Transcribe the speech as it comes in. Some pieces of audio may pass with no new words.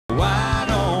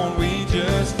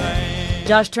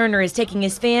Josh Turner is taking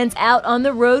his fans out on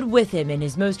the road with him in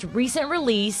his most recent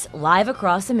release, Live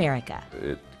Across America.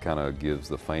 It kind of gives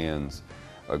the fans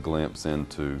a glimpse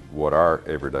into what our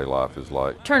everyday life is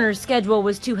like. Turner's schedule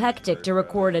was too hectic to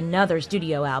record another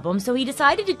studio album, so he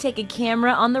decided to take a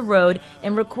camera on the road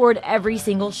and record every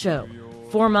single show.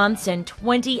 4 months and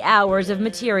 20 hours of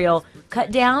material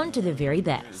cut down to the very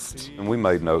best. And we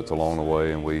made notes along the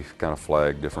way, and we kind of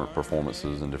flagged different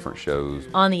performances and different shows.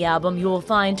 On the album, you will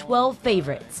find 12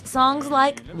 favorites, songs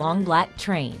like Long Black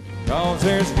Train. 'Cause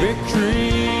there's victory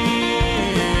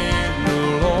in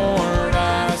the Lord,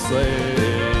 I say.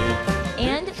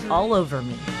 And All Over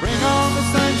Me. Bring on the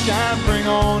sunshine, bring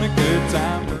on a good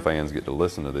time. When fans get to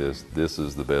listen to this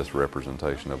is the best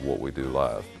representation of what we do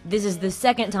live. This is the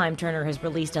second time Turner has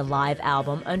released a live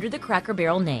album under the Cracker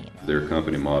Barrel name. Their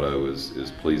company motto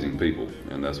is pleasing people,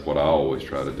 and that's what I always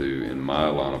try to do in my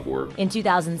line of work. In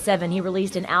 2007, he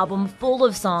released an album full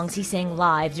of songs he sang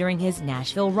live during his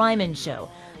Nashville Ryman show.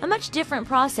 A much different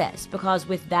process, because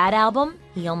with that album,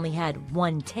 he only had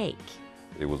one take.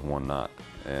 It was one night,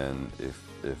 and if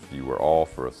you were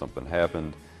off or if something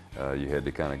happened, you had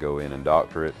to kind of go in and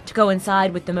doctor it. To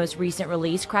coincide with the most recent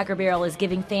release, Cracker Barrel is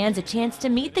giving fans a chance to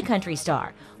meet the country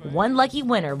star. One lucky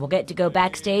winner will get to go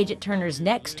backstage at Turner's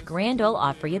next Grand Ole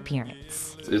Opry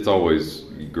appearance. It's always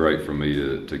great for me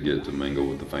to get to mingle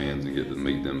with the fans and get to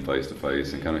meet them face to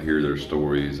face and kind of hear their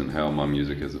stories and how my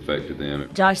music has affected them.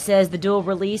 Josh says the dual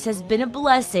release has been a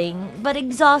blessing, but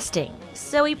exhausting,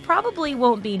 so he probably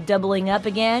won't be doubling up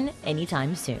again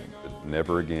anytime soon.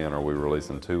 Never again are we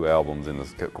releasing 2 albums in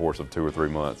the course of 2 or 3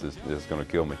 months. It's going to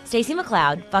kill me. Stacey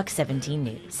McLeod, Fox 17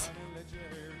 News.